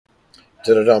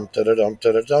Ta-da-dum, ta-da-dum,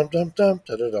 ta-da-dum, dum, dum,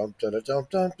 ta-da-dum, ta-da-dum,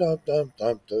 dum, dum, dum,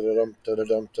 dum, ta-da-dum,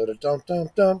 ta-da-dum, ta-da-dum, dum,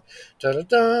 dum,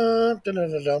 ta-da-dum,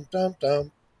 ta-da-dum, dum,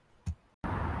 dum.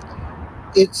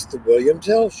 It's the William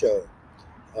Tell Show.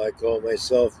 I call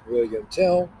myself William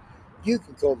Tell. You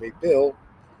can call me Bill.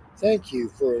 Thank you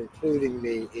for including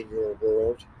me in your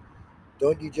world.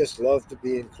 Don't you just love to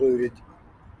be included?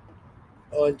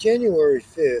 On January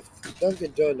 5th,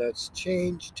 Dunkin' Donuts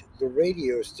changed the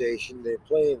radio station they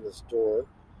play in the store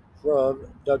from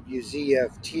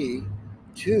WZFT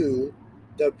to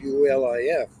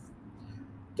WLIF.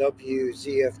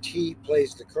 WZFT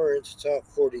plays the current top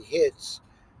 40 hits,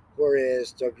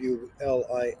 whereas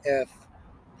WLIF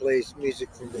plays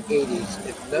music from the 80s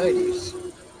and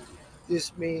 90s.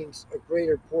 This means a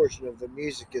greater portion of the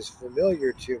music is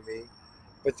familiar to me,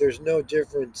 but there's no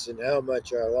difference in how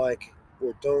much I like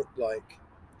or don't like.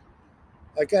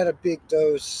 I got a big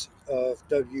dose of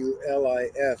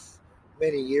WLIF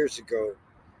many years ago.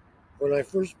 When I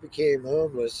first became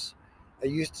homeless, I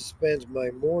used to spend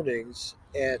my mornings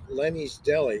at Lenny's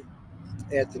Deli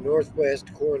at the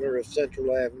northwest corner of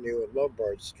Central Avenue and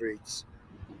Lombard Streets.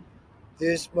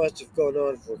 This must have gone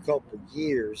on for a couple of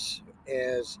years,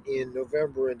 as in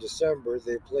November and December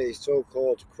they play so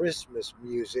called Christmas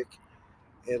music,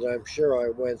 and I'm sure I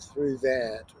went through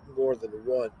that more than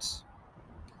once.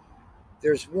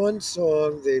 There's one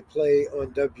song they play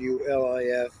on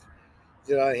WLIF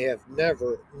that I have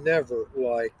never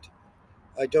liked.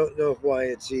 I don't know why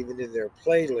it's even in their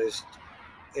playlist,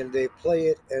 and they play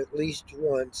it at least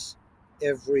once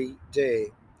every day.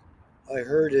 I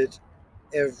heard it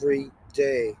every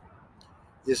day.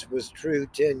 This was true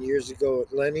 10 years ago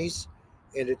at Lenny's,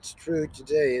 and it's true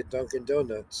today at Dunkin'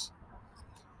 Donuts.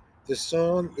 The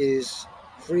song is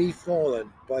Free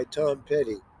Fallin' by Tom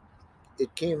Petty.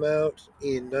 It came out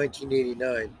in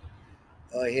 1989.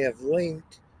 I have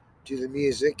linked to the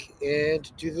music and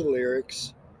to the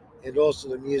lyrics, and also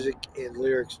the music and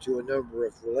lyrics to a number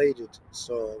of related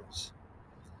songs.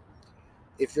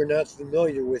 If you're not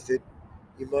familiar with it,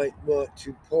 you might want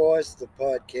to pause the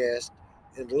podcast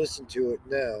and listen to it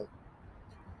now.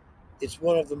 It's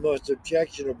one of the most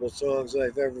objectionable songs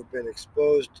I've ever been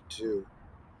exposed to.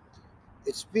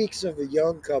 It speaks of a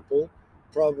young couple,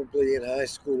 probably in high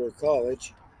school or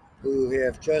college, who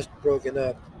have just broken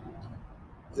up.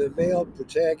 The male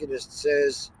protagonist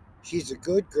says she's a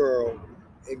good girl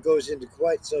and goes into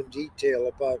quite some detail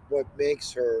about what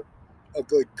makes her a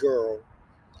good girl.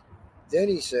 Then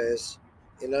he says,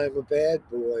 and I'm a bad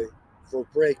boy for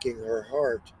breaking her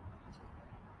heart.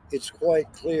 It's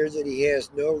quite clear that he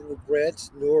has no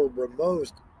regrets nor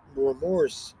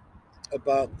remorse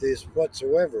about this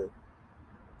whatsoever.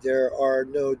 There are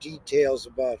no details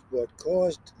about what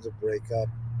caused the breakup,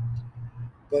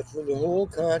 but from the whole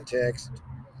context,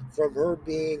 from her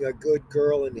being a good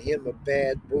girl and him a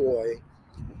bad boy,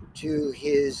 to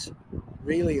his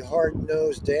really hard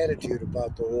nosed attitude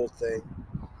about the whole thing,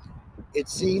 it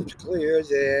seemed clear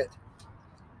that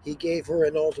he gave her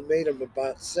an ultimatum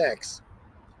about sex: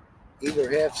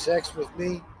 either have sex with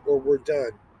me or we're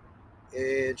done.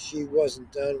 And she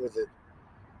wasn't done with it,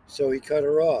 so he cut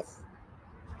her off.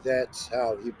 That's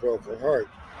how he broke her heart.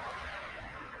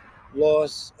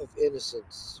 Loss of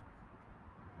innocence.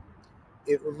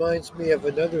 It reminds me of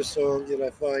another song that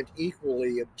I find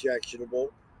equally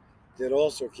objectionable that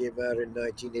also came out in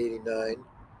 1989.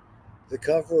 The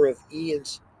cover of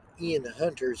Ian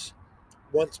Hunter's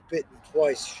Once Bitten,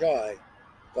 Twice Shy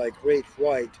by Great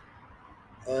White.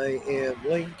 I am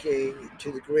linking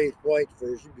to the Great White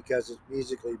version because it's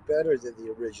musically better than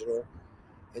the original,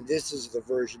 and this is the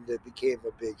version that became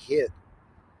a big hit.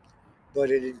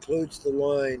 But it includes the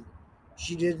line,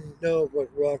 "She didn't know what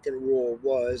rock and roll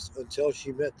was until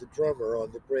she met the drummer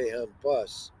on the Greyhound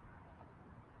bus."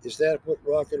 Is that what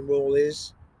rock and roll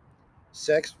is?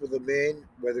 Sex with a man,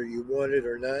 whether you want it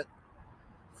or not?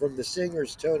 From the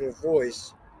singer's tone of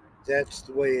voice, that's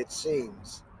the way it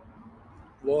seems.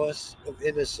 Loss of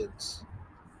innocence.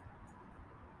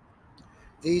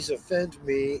 These offend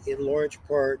me in large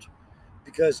part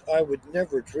because I would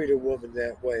never treat a woman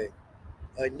that way.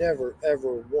 I never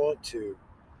ever want to.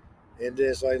 And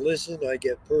as I listen, I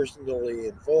get personally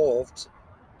involved,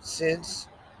 since,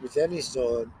 with any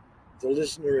song, the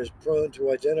listener is prone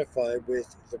to identify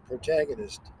with the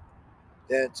protagonist.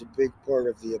 That's a big part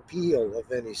of the appeal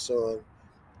of any song,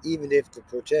 even if the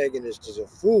protagonist is a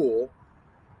fool,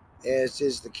 as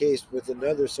is the case with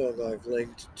another song I've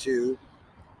linked to,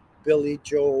 Billy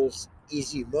Joel's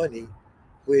Easy Money,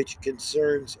 which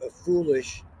concerns a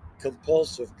foolish,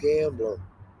 compulsive gambler.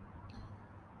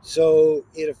 So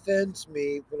it offends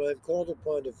me when I'm called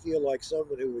upon to feel like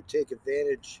someone who would take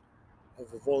advantage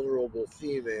of a vulnerable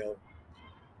female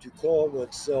to call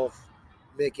oneself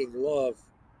making love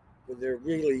when there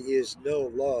really is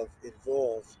no love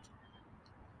involved.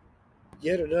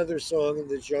 Yet another song in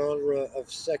the genre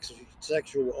of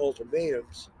sexual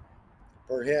ultimatums,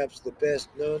 perhaps the best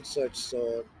known such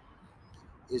song,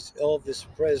 is Elvis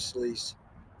Presley's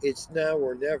It's Now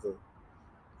or Never.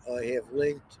 I have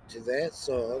linked to that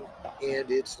song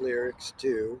and its lyrics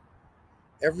too.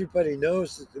 Everybody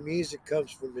knows that the music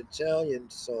comes from Italian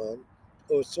song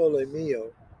O Sole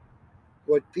Mio.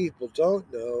 What people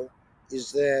don't know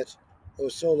is that O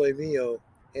Sole Mio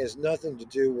has nothing to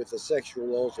do with a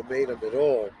sexual ultimatum at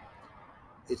all.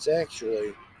 It's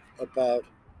actually about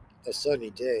a sunny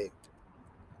day.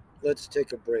 Let's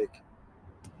take a break.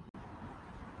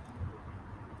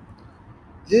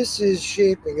 This is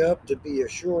shaping up to be a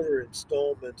shorter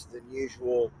installment than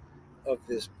usual of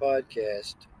this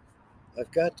podcast.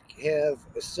 I've got to have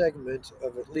a segment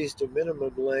of at least a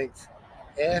minimum length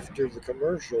after the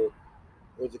commercial,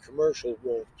 or the commercial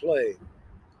won't play.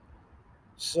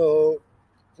 So,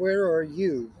 where are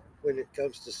you when it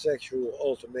comes to sexual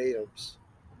ultimatums?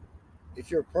 If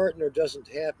your partner doesn't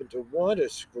happen to want a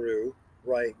screw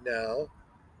right now,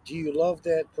 do you love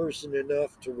that person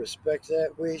enough to respect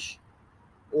that wish?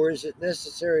 Or is it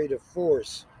necessary to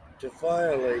force, to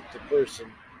violate the person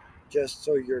just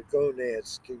so your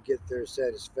gonads can get their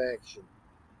satisfaction?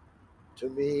 To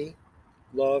me,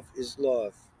 love is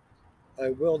love.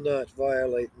 I will not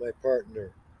violate my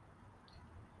partner.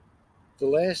 The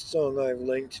last song I've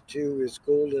linked to is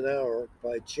Golden Hour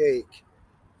by Jake,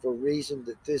 for reason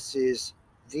that this is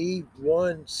the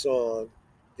one song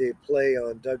they play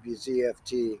on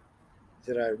WZFT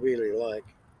that I really like.